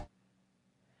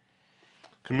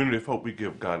Community of Hope, we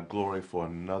give God glory for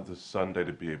another Sunday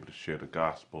to be able to share the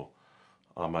gospel.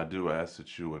 I do ask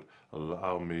that you would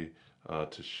allow me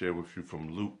to share with you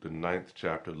from Luke, the ninth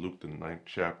chapter, the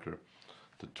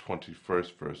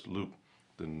 21st verse. Luke,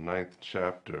 the ninth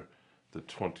chapter, the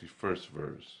 21st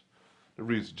verse. It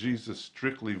reads, Jesus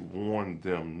strictly warned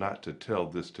them not to tell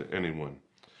this to anyone.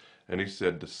 And he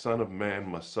said, the Son of Man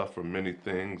must suffer many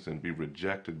things and be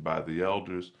rejected by the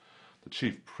elders, the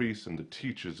chief priests, and the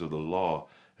teachers of the law,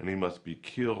 and he must be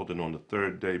killed and on the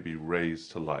third day be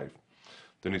raised to life.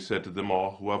 Then he said to them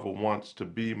all, whoever wants to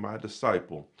be my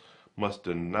disciple must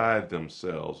deny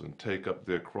themselves and take up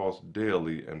their cross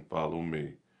daily and follow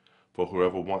me. For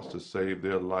whoever wants to save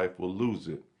their life will lose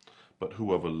it, but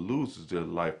whoever loses their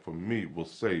life for me will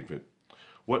save it.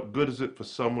 What good is it for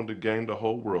someone to gain the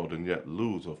whole world and yet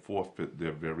lose or forfeit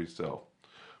their very self?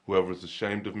 Whoever is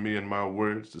ashamed of me and my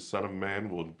words, the Son of Man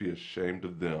will be ashamed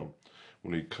of them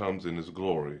when he comes in his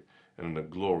glory and in the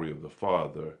glory of the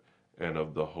Father and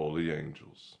of the holy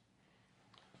angels.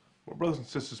 Well, brothers and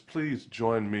sisters, please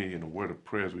join me in a word of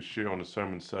prayer as we share on the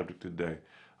sermon subject today,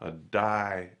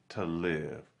 die to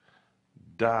live.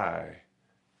 Die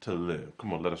to live.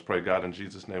 Come on, let us pray. God, in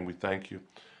Jesus' name, we thank you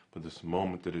for this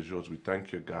moment that is yours. We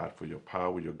thank you, God, for your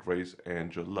power, your grace,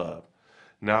 and your love.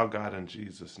 Now, God, in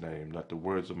Jesus' name, let the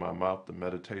words of my mouth, the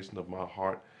meditation of my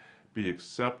heart be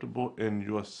acceptable in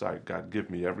your sight. God, give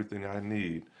me everything I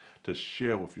need to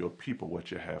share with your people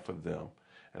what you have for them.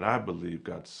 And I believe,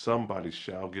 God, somebody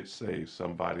shall get saved,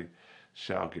 somebody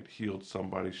shall get healed,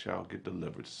 somebody shall get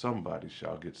delivered, somebody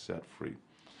shall get set free.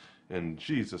 In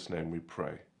Jesus' name we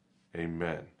pray.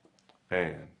 Amen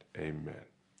and amen.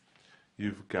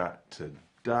 You've got to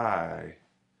die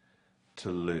to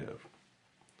live.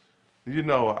 You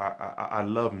know, I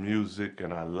love music,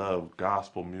 and I love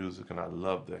gospel music, and I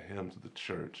love the hymns of the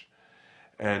church.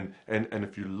 And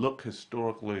if you look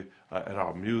historically at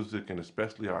our music, and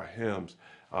especially our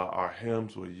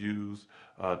hymns were used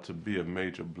to be a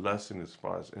major blessing as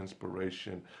far as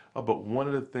inspiration. But one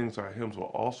of the things our hymns were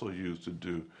also used to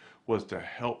do was to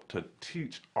help to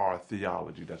teach our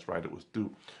theology. That's right, it was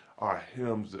through our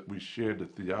hymns that we shared the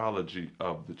theology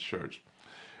of the church.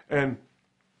 And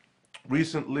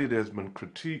recently, there's been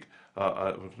critique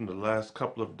in the last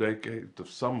couple of decades of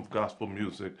some of gospel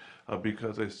music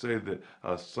because they say that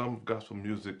some gospel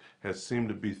music has seemed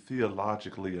to be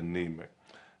theologically anemic,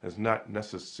 has not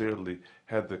necessarily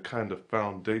had the kind of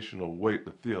foundational weight,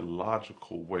 the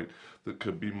theological weight that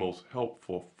could be most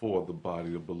helpful for the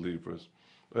body of believers.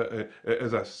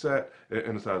 As I sat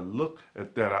and as I looked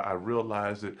at that, I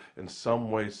realized that in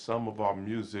some ways, some of our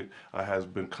music has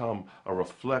become a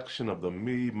reflection of the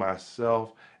me,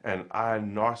 myself, and I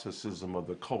narcissism of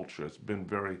the culture. It's been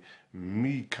very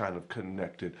me kind of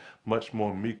connected, much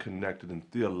more me connected and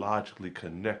theologically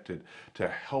connected to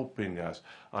helping us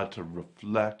to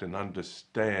reflect and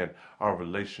understand our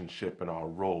relationship and our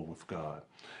role with God.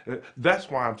 That's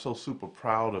why I'm so super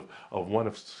proud of one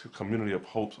of Community of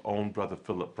Hope's own, Brother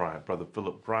Philip Bryant. Brother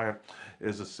Philip Bryant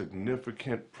is a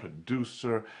significant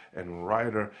producer and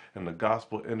writer in the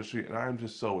gospel industry, and I'm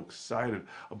just so excited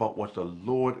about what the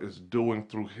Lord is doing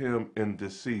through him in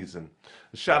this season.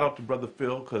 Shout out to Brother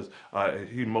Phil, because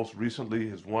he most recently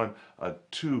has won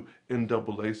 2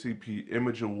 NAACP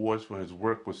Image Awards for his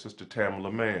work with Sister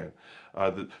Tamala Mann.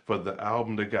 For the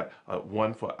album, they got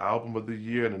one for Album of the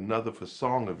Year and another for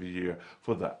Song of the Year.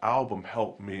 For the album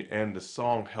Help Me and the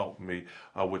song Help Me,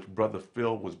 which Brother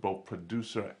Phil was both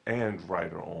producer and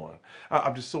writer on.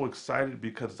 I'm just so excited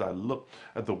because as I look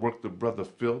at the work that Brother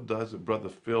Phil does, that Brother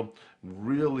Phil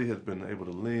really has been able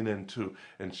to lean into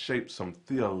and shape some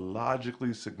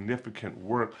theologically significant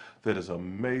work that is a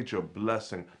major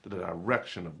blessing to the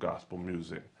direction of gospel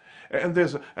music. And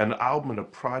there's an album and a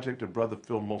project that Brother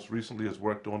Phil most recently has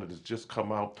worked on that has just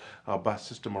come out by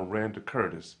Sister Miranda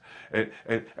Curtis.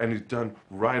 And he's done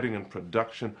writing and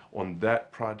production on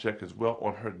that project as well,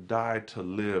 on her Die to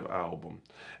Live album.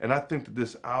 And I think that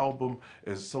this album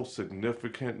is so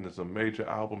significant and is a major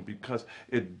album because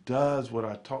it does what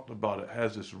I talked about. It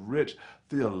has this rich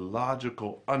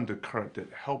theological undercurrent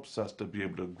that helps us to be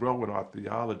able to grow in our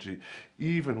theology,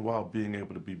 even while being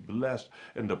able to be blessed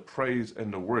in the praise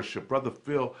and the worship. Brother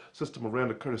Phil, Sister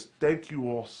Miranda Curtis, thank you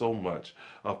all so much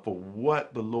for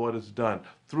what the Lord has done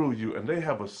through you. And they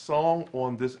have a song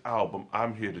on this album,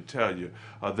 I'm here to tell you,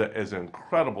 that is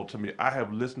incredible to me. I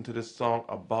have listened to this song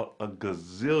about a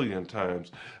gazillion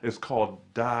times. It's called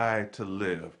Die to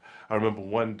Live. I remember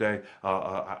one day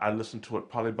I listened to it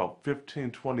probably about 15,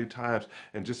 20 times,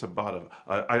 and just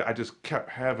I just kept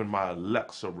having my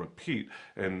Alexa repeat.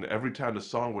 And every time the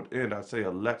song would end, I'd say,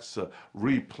 Alexa,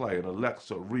 replay, and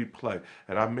Alexa, replay.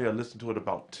 And I may have listened to it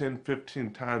about 10,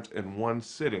 15 times in one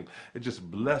sitting. It just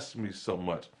blessed me so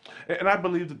much. And I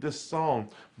believe that this song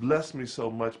blessed me so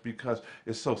much because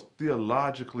it's so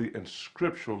theologically and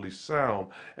scripturally sound,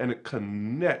 and it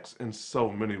connects in so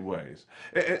many ways.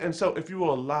 And so if you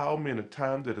will allow me in a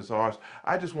time that is ours,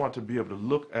 I just want to be able to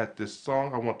look at this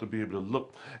song. I want to be able to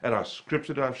look at our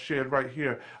scripture that I've shared right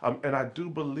here. And I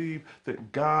do believe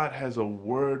that God has a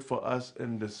word for us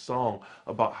in this song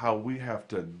about how we have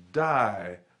to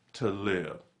die to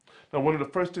live. Now, one of the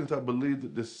first things I believe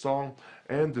that this song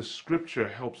and the scripture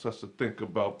helps us to think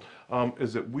about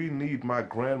is that we need my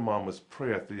grandmama's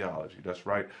prayer theology. That's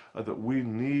right, that we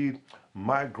need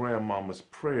my grandmama's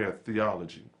prayer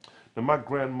theology. Now, my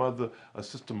grandmother,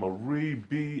 Sister Marie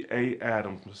B. A.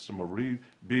 Adams, Sister Marie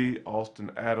B.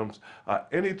 Austin Adams,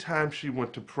 anytime she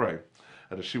went to pray,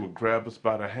 she would grab us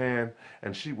by the hand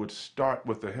and she would start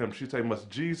with the hymn. She'd say, "Must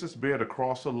Jesus bear the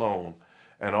cross alone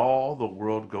and all the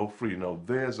world go free? No,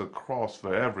 there's a cross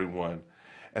for everyone,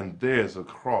 and there's a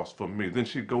cross for me." Then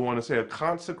she'd go on and say, "A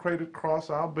consecrated cross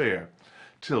I'll bear,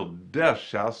 till death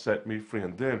shall set me free.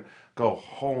 And then go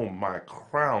home my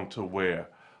crown to wear,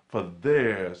 for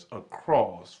there's a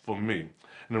cross for me." And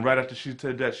then right after she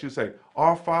said that, she'd say,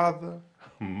 "Our Father,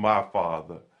 my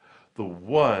Father, the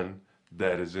one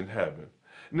that is in heaven."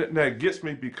 Now it gets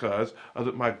me because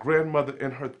that my grandmother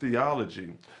in her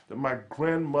theology, that my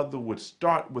grandmother would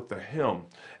start with a hymn,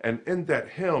 and in that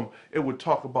hymn it would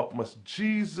talk about must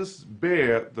Jesus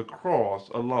bear the cross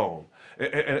alone.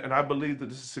 And I believe that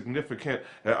this is significant.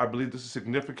 I believe this is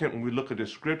significant when we look at the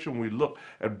scripture, when we look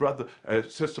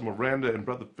at Sister Miranda and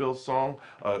Brother Phil's song,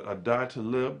 Die to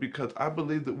Live, because I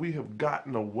believe that we have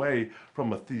gotten away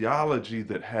from a theology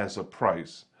that has a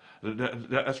price.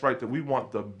 That's right, that we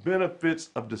want the benefits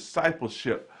of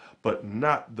discipleship, but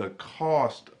not the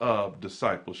cost of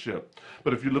discipleship.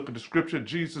 But if you look at the scripture,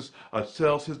 Jesus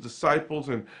tells his disciples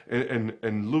in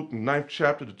Luke 9th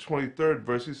chapter, the 23rd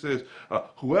verse, he says,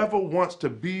 "Whoever wants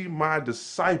to be my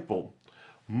disciple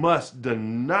must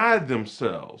deny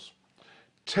themselves,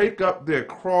 take up their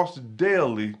cross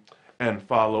daily, and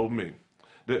follow me."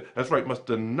 That's right, must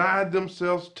deny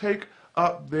themselves, take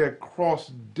up their cross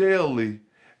daily,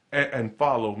 and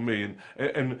follow me.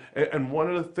 And one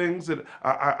of the things that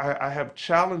I have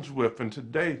challenged with in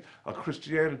today's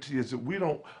Christianity is that we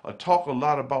don't talk a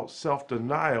lot about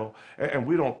self-denial, and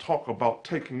we don't talk about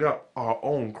taking up our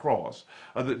own cross.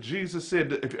 That Jesus said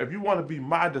that if you want to be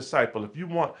my disciple, if you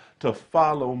want to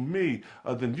follow me,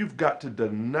 then you've got to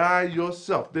deny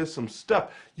yourself. There's some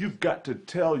stuff you've got to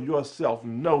tell yourself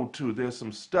no to. There's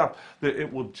some stuff that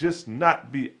it will just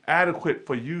not be adequate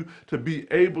for you to be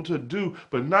able to do,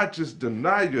 but not just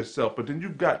deny yourself, but then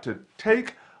you've got to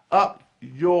take up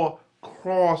your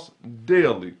cross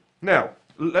daily. Now,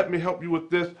 let me help you with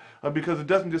this because it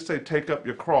doesn't just say take up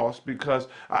your cross, because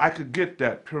I could get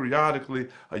that periodically.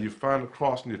 You find a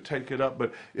cross and you take it up,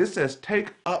 but it says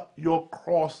take up your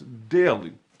cross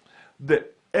daily.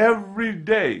 That every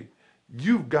day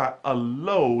you've got a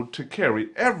load to carry.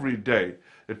 Every day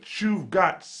that you've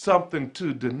got something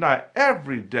to deny.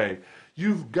 Every day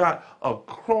you've got a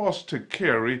cross to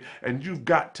carry, and you've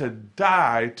got to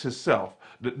die to self.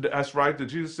 That's right, that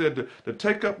Jesus said to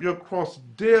take up your cross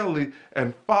daily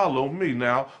and follow me.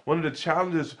 Now, one of the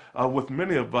challenges with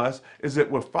many of us is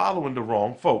that we're following the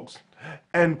wrong folks.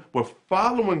 And we're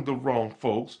following the wrong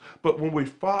folks, but when we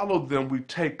follow them, we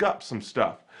take up some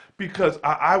stuff. Because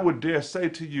I would dare say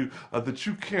to you that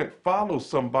you can't follow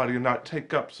somebody and not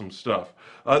take up some stuff.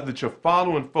 That you're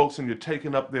following folks and you're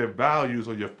taking up their values,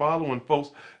 or you're following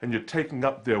folks and you're taking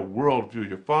up their worldview.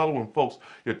 You're following folks,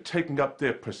 you're taking up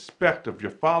their perspective. You're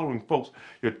following folks,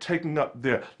 you're taking up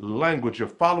their language. You're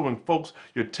following folks,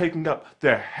 you're taking up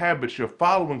their habits. You're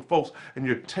following folks and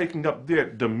you're taking up their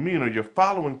demeanor. You're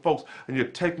following folks and you're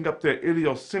taking up their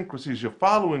idiosyncrasies. You're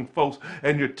following folks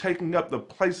and you're taking up the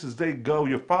places they go.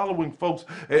 You're following folks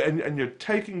and you're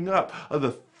taking up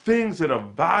the things that are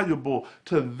valuable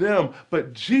to them.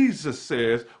 But Jesus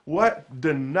says, what?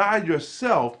 Deny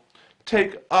yourself,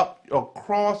 take up your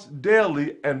cross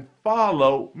daily, and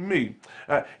follow me.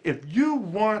 If you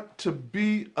want to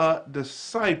be a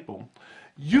disciple,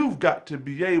 you've got to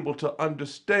be able to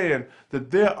understand that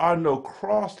there are no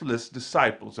crossless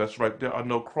disciples. That's right, there are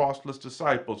no crossless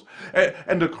disciples.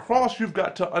 And the cross, you've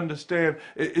got to understand,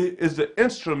 is the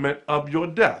instrument of your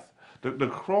death. The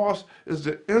cross is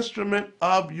the instrument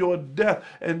of your death.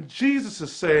 And Jesus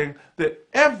is saying that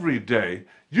every day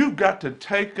you've got to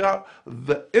take up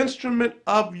the instrument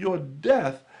of your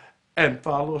death and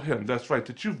follow him. That's right,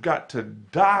 that you've got to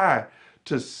die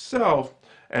to self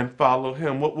and follow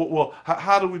him. Well,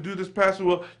 how do we do this, Pastor?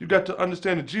 Well, you got to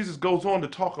understand that Jesus goes on to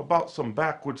talk about some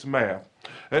backwards math.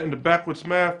 And the backwards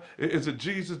math is that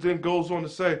Jesus then goes on to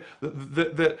say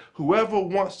that whoever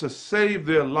wants to save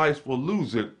their life will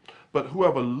lose it, but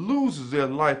whoever loses their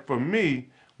life for me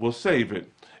will save it.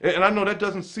 And I know that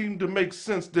doesn't seem to make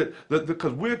sense that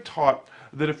because we're taught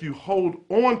that if you hold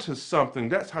on to something,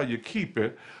 that's how you keep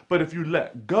it. But if you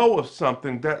let go of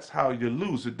something, that's how you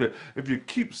lose it. That if you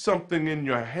keep something in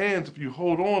your hands, if you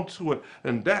hold on to it,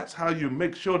 and that's how you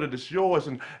make sure that it's yours.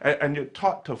 And you're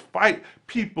taught to fight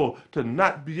people to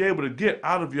not be able to get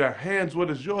out of your hands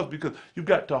what is yours, because you've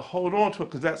got to hold on to it,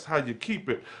 because that's how you keep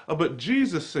it. But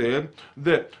Jesus said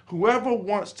that whoever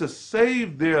wants to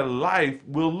save their life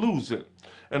will lose it.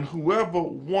 And whoever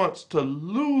wants to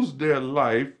lose their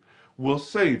life will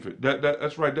save it.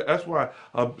 That's right. That's why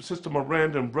Sister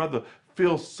Miranda and Brother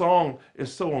Phil's song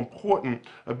is so important,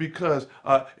 because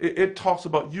it talks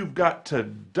about you've got to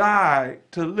die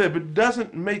to live. It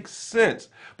doesn't make sense,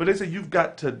 but they say you've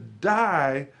got to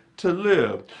die to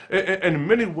live. In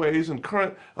many ways, in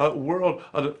current world,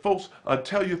 folks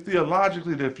tell you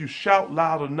theologically that if you shout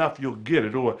loud enough, you'll get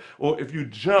it, or if you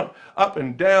jump up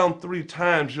and down 3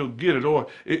 times, you'll get it, or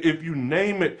if you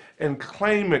name it and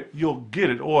claim it, you'll get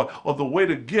it, or the way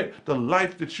to get the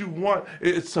life that you want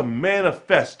is to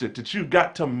manifest it, that you've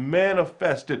got to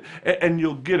manifest it, and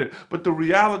you'll get it. But the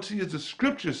reality is the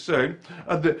scriptures say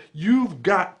that you've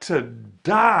got to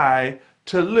die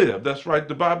to live. That's right.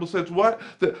 The Bible says what?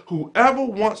 That whoever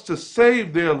wants to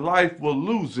save their life will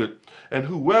lose it, and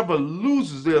whoever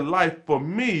loses their life for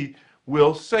me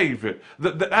will save it.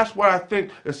 That's why I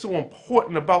think it's so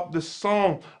important about this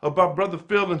song about Brother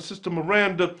Phil and Sister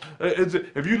Miranda. Is that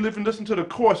if you live and listen to the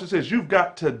chorus, it says you've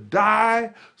got to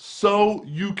die so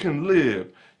you can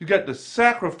live. You got to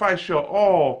sacrifice your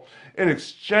all in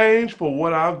exchange for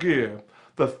what I'll give.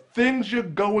 The things you're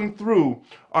going through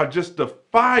are just the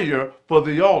fire for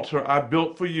the altar I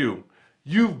built for you.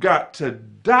 You've got to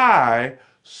die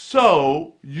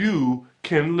so you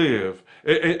can live.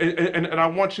 And I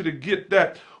want you to get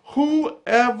that.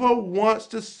 Whoever wants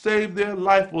to save their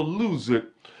life will lose it,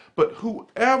 but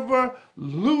whoever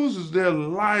loses their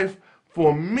life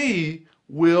for me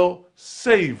will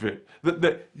save it.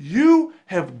 That you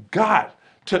have got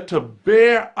to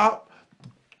bear up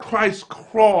Christ's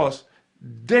cross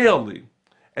daily,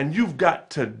 and you've got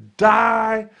to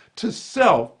die to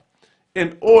self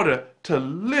in order to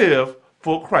live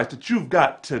for Christ. That you've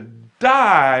got to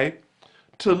die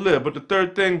to live. But the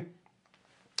third thing,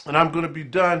 and I'm going to be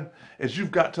done, is you've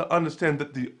got to understand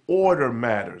that the order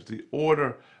matters. The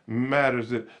order matters.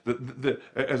 That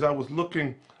as I was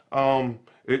looking at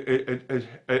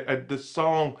this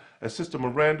song, as Sister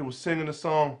Miranda was singing the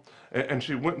song, and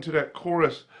she went into that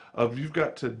chorus of "You've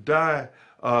got to die."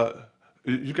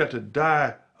 You got to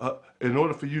die in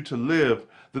order for you to live,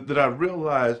 that I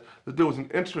realized that there was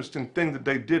an interesting thing that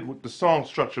they did with the song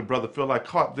structure, Brother Phil. I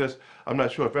caught this. I'm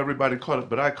not sure if everybody caught it,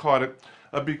 but I caught it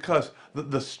because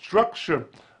the structure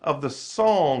of the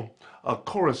song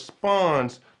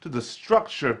corresponds to the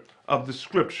structure of the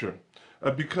scripture.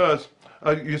 Because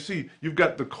you see, you've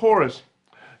got the chorus,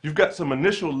 you've got some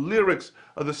initial lyrics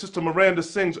that Sister Miranda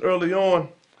sings early on,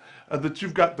 that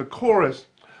you've got the chorus,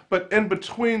 but in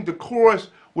between the chorus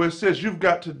where it says you've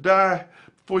got to die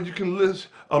before you can live,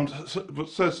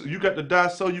 says you got to die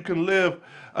so you can live,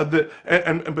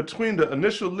 and between the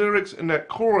initial lyrics and that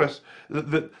chorus,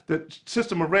 that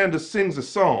Sister Miranda sings a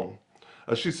song.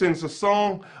 She sings a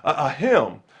song, a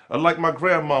hymn, like my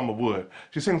grandmama would.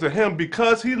 She sings a hymn,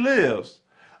 because he lives,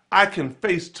 I can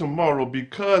face tomorrow.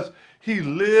 Because he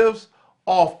lives,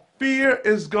 all fear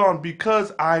is gone.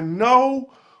 Because I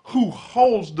know who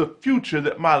holds the future,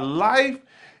 that my life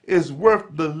is worth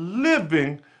the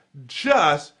living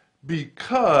just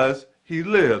because he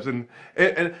lives. And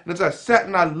as I sat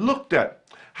and I looked at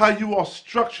how you all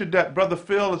structured that, Brother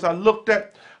Phil, as I looked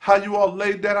at how you all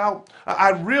laid that out,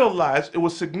 I realized it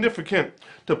was significant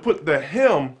to put the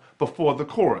hymn before the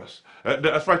chorus.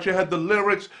 That's right, you had the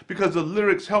lyrics because the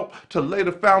lyrics help to lay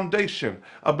the foundation.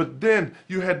 But then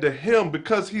you had the hymn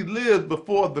because he lived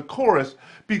before the chorus,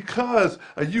 because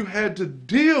you had to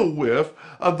deal with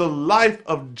the life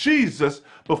of Jesus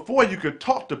before you could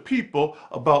talk to people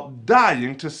about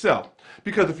dying to self.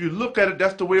 Because if you look at it,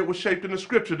 that's the way it was shaped in the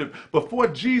scripture. That before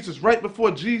Jesus, right before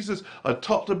Jesus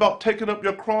talked about taking up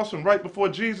your cross, and right before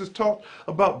Jesus talked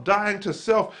about dying to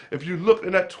self, if you look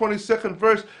in that 22nd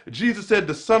verse, Jesus said,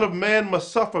 the Son of Man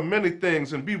must suffer many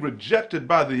things and be rejected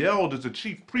by the elders, the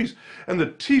chief priests, and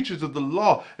the teachers of the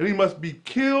law, and he must be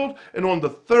killed, and on the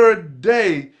third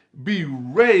day be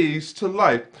raised to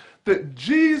life. That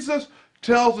Jesus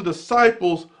tells the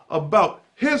disciples about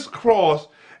his cross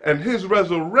and his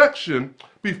resurrection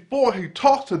before he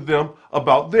talks to them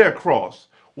about their cross.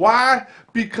 Why?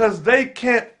 Because they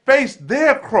can't face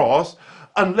their cross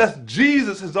unless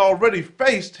Jesus has already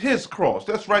faced his cross.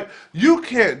 That's right. You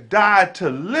can't die to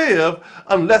live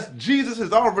unless Jesus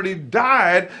has already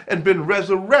died and been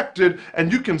resurrected.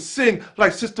 And you can sing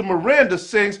like Sister Miranda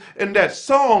sings in that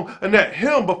song and that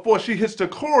hymn before she hits the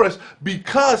chorus,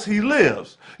 because he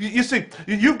lives. You see,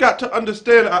 you've got to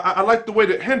understand, I like the way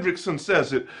that Hendrickson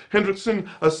says it. Hendrickson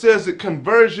says that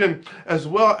conversion, as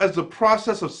well as the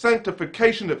process of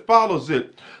sanctification that follows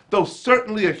it, though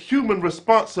certainly a human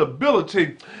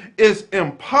responsibility, is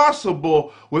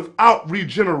impossible without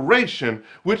regeneration,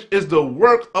 which is the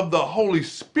work of the Holy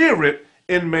Spirit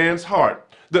in man's heart.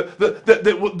 What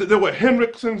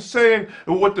Hendrickson's saying,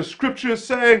 and what the scripture is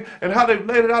saying, and how they've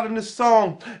laid it out in this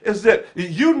song, is that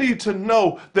you need to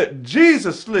know that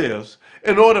Jesus lives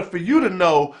in order for you to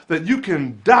know that you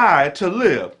can die to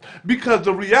live. Because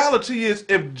the reality is,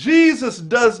 if Jesus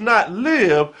does not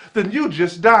live, then you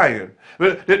just dying.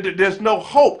 There's no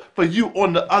hope for you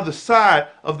on the other side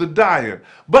of the dying.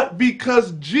 But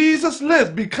because Jesus lives,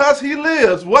 because he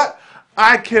lives, what?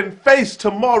 I can face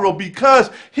tomorrow because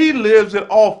he lives, and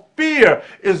all fear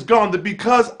is gone.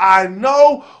 Because I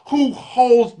know who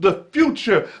holds the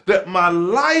future, that my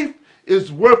life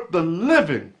is worth the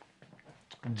living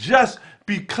just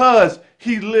because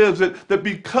he lives it. That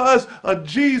because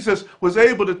Jesus was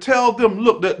able to tell them,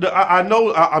 look, I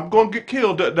know I'm going to get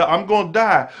killed, that I'm going to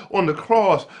die on the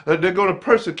cross, they're going to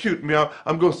persecute me,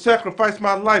 I'm going to sacrifice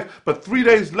my life, but 3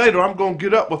 days later I'm going to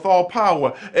get up with all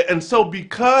power. And so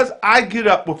because I get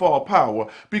up with all power,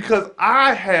 because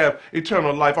I have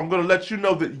eternal life, I'm going to let you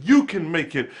know that you can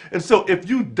make it. And so if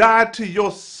you die to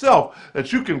yourself,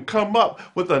 that you can come up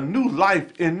with a new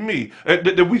life in me.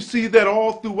 That we see that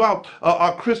all throughout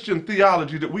our Christian theology,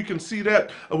 that we can see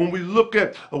that when we look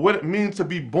at what it means to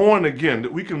be born again,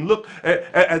 that we can look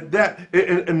at that,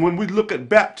 and when we look at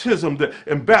baptism, that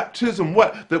in baptism,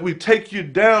 what? That we take you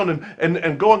down,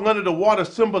 and going under the water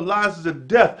symbolizes a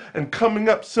death, and coming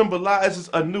up symbolizes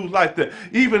a new life. That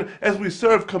even as we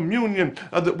serve communion,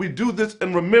 that we do this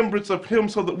in remembrance of him,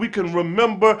 so that we can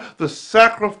remember the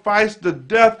sacrifice, the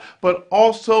death, but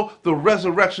also the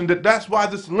resurrection. That's why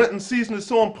this Lenten season is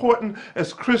so important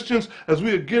as Christians, as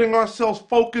we are getting ourselves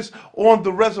focused on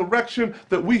the resurrection,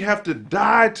 that we have to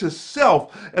die to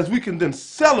self, as we can then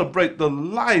celebrate the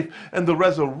life and the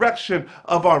resurrection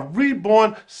of our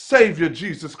reborn Savior,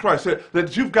 Jesus Christ.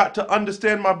 That you've got to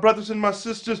understand, my brothers and my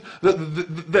sisters,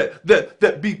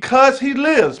 that because he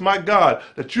lives, my God,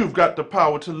 that you've got the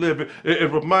power to live.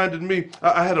 It reminded me,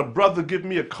 I had a brother give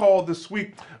me a call this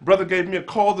week. Brother gave me a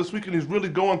call this week, and he's really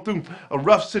going through a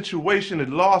rough situation. Had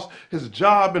lost his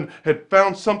job and had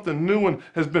found something new, and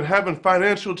has been having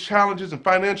financial challenges and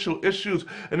financial issues.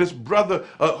 And this brother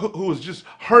who was just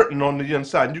hurting on the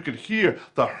inside, and you could hear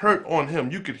the hurt on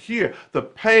him. You could hear the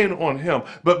pain on him.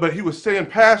 But he was saying,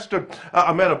 Pastor,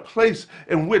 I'm at a place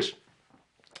in which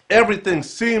everything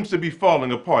seems to be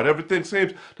falling apart. Everything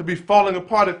seems to be falling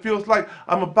apart. It feels like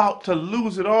I'm about to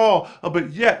lose it all.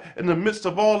 But yet, in the midst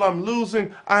of all I'm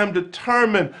losing, I am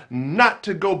determined not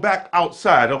to go back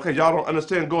outside. Okay, y'all don't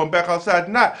understand going back outside,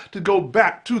 not to go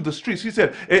back to the streets. He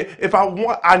said, if I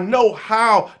want, I know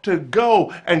how to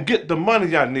go and get the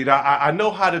money I need. I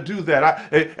know how to do that.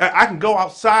 I can go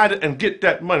outside and get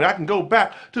that money. I can go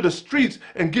back to the streets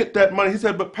and get that money. He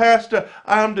said, but Pastor,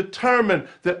 I am determined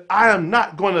that I am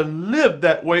not going to live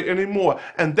that way anymore,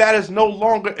 and that is no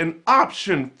longer an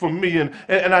option for me.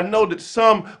 And I know that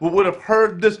some would have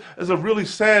heard this as a really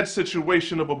sad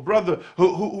situation of a brother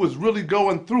who was really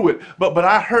going through it, but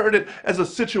I heard it as a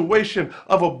situation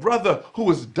of a brother who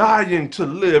was dying to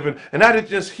live, and I didn't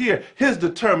just hear his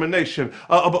determination,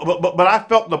 but I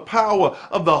felt the power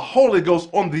of the Holy Ghost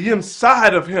on the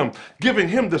inside of him, giving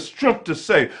him the strength to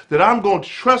say that I'm going to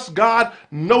trust God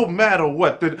no matter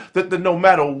what, that no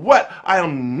matter what, I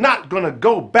am am not going to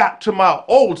go back to my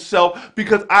old self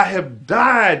because I have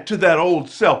died to that old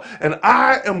self. And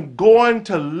I am going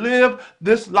to live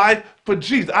this life for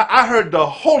Jesus. I heard the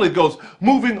Holy Ghost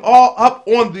moving all up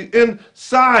on the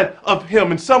inside of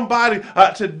him. And somebody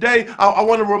today, I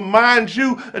want to remind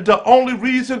you that the only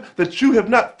reason that you have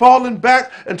not fallen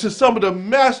back into some of the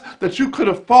mess that you could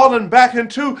have fallen back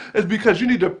into is because you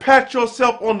need to pat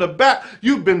yourself on the back.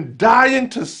 You've been dying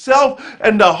to self,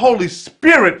 and the Holy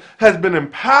Spirit has been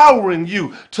empowering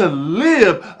you to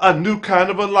live a new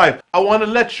kind of a life. I want to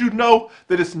let you know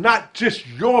that it's not just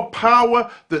your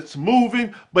power that's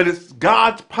moving, but it's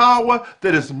God's power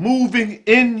that is moving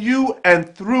in you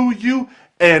and through you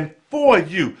and for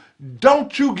you.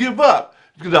 Don't you give up,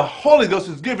 because the Holy Ghost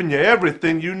is giving you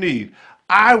everything you need.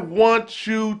 I want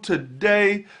you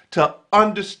today to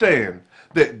understand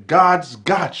that God's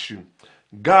got you.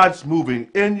 God's moving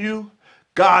in you.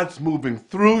 God's moving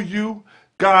through you.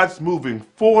 God's moving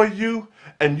for you.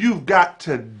 And you've got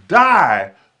to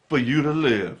die for you to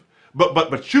live.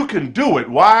 But you can do it.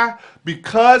 Why?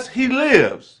 Because he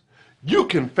lives. You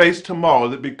can face tomorrow.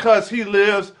 That because he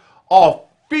lives,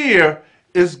 all fear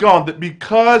is gone. That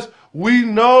because we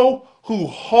know who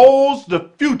holds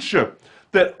the future,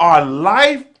 that our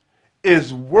life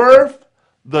is worth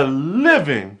the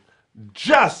living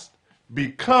just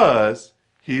because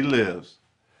he lives.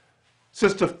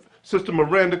 Sister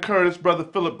Miranda Curtis, Brother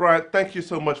Philip Bryant, thank you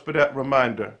so much for that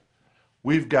reminder.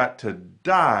 We've got to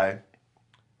die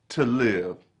to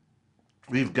live.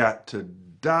 We've got to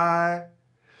die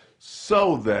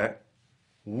so that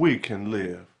we can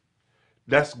live.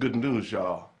 That's good news,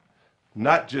 y'all.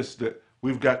 Not just that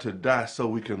we've got to die so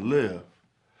we can live,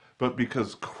 but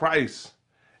because Christ,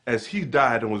 as he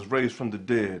died and was raised from the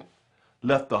dead,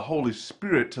 left the Holy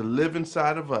Spirit to live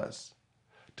inside of us,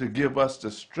 to give us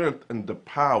the strength and the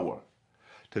power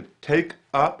to take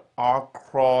up our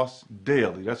cross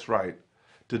daily. That's right,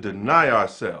 to deny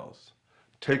ourselves,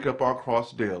 take up our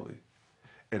cross daily.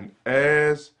 And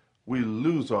as we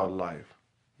lose our life,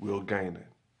 we'll gain it.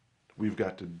 We've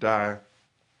got to die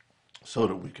so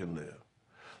that we can live.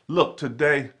 Look,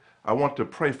 today I want to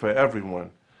pray for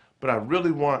everyone, but I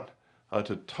really want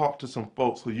to talk to some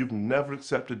folks who you've never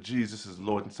accepted Jesus as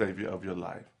Lord and Savior of your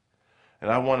life. And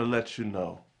I want to let you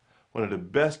know, one of the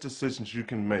best decisions you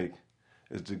can make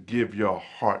is to give your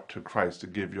heart to Christ, to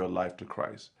give your life to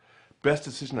Christ. Best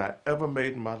decision I ever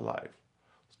made in my life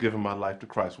was giving my life to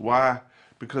Christ. Why?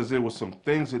 Because there were some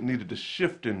things that needed to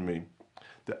shift in me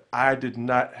that I did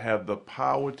not have the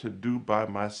power to do by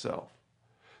myself.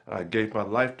 I gave my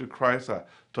life to Christ. I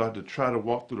started to try to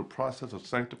walk through the process of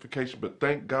sanctification, but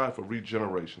thank God for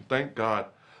regeneration. Thank God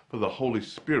for the Holy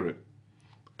Spirit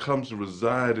that comes to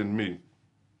reside in me,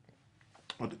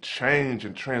 or to change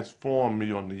and transform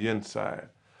me on the inside.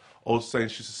 Old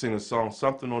saints used to sing a song,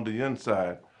 something on the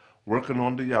inside, working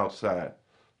on the outside,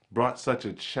 brought such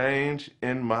a change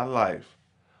in my life.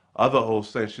 Other old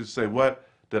saints used to say, what?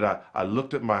 That I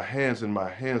looked at my hands and my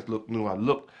hands looked new. I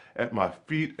looked at my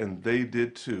feet and they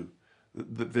did too.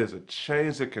 There's a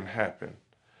change that can happen,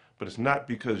 but it's not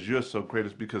because you're so great,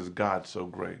 it's because God's so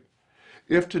great.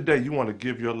 If today you want to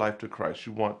give your life to Christ,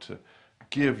 you want to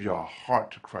give your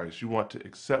heart to Christ, you want to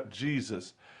accept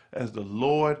Jesus as the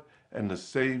Lord and the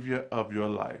Savior of your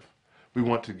life, we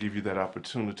want to give you that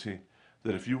opportunity.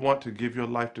 That if you want to give your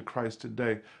life to Christ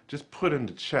today, just put in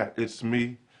the chat, it's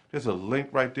me. There's a link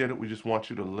right there that we just want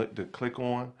you to click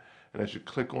on. And as you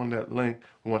click on that link,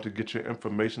 we want to get your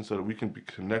information so that we can be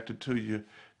connected to you,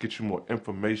 get you more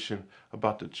information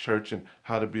about the church and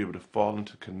how to be able to fall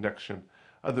into connection.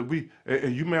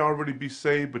 You may already be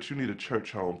saved, but you need a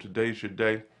church home. Today's your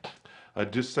day.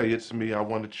 Just say, it's me, I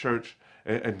want a church,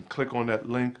 and click on that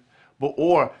link.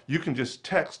 Or you can just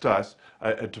text us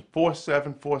to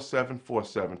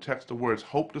 474747. Text the words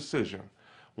Hope Decision.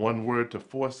 One word to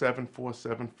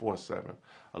 474747.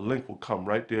 A link will come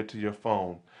right there to your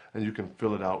phone, and you can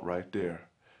fill it out right there.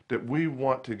 That we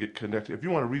want to get connected. If you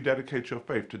want to rededicate your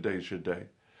faith, today's your day.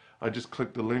 Just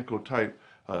click the link or type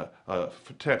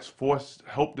text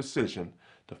Hope Decision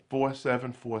to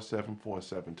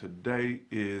 474747. Today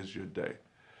is your day.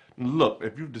 Look,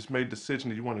 if you've just made a decision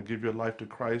that you want to give your life to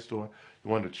Christ, or you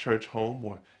want a church home,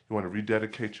 or you want to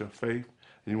rededicate your faith,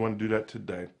 and you want to do that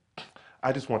today,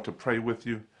 I just want to pray with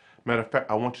you. Matter of fact,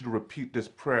 I want you to repeat this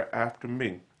prayer after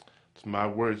me. It's my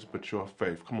words, but your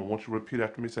faith. Come on, won't you repeat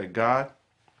after me? Say, God,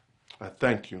 I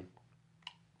thank you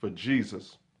for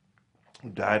Jesus who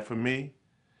died for me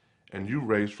and you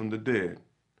raised from the dead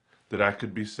that I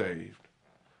could be saved.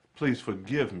 Please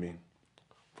forgive me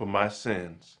for my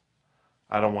sins.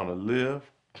 I don't want to live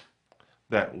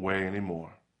that way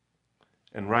anymore.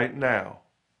 And right now,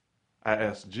 I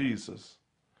ask Jesus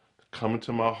to come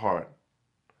into my heart,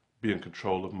 be in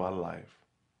control of my life.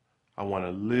 I want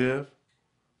to live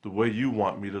the way you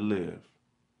want me to live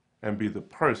and be the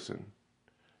person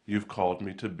you've called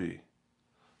me to be.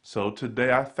 So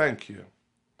today I thank you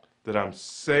that I'm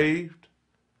saved.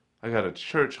 I got a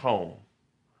church home.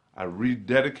 I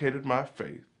rededicated my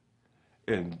faith.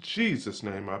 In Jesus'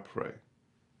 name I pray.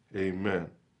 Amen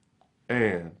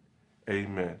and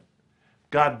amen.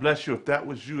 God bless you. If that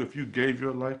was you, if you gave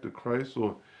your life to Christ,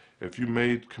 or if you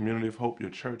made Community of Hope your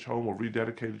church home or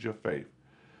rededicated your faith,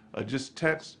 just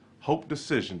text Hope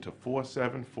Decision to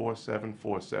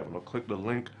 474747 or click the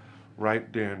link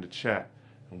right there in the chat,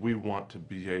 and we want to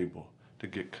be able to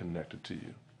get connected to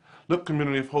you. Look,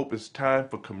 Community of Hope, it's time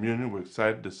for communion. We're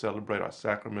excited to celebrate our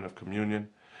sacrament of communion.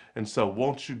 And so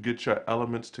won't you get your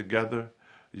elements together,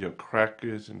 your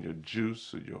crackers and your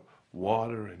juice or your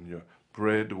water and your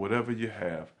bread or whatever you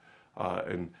have,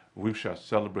 and we shall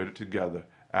celebrate it together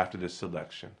after this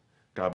selection.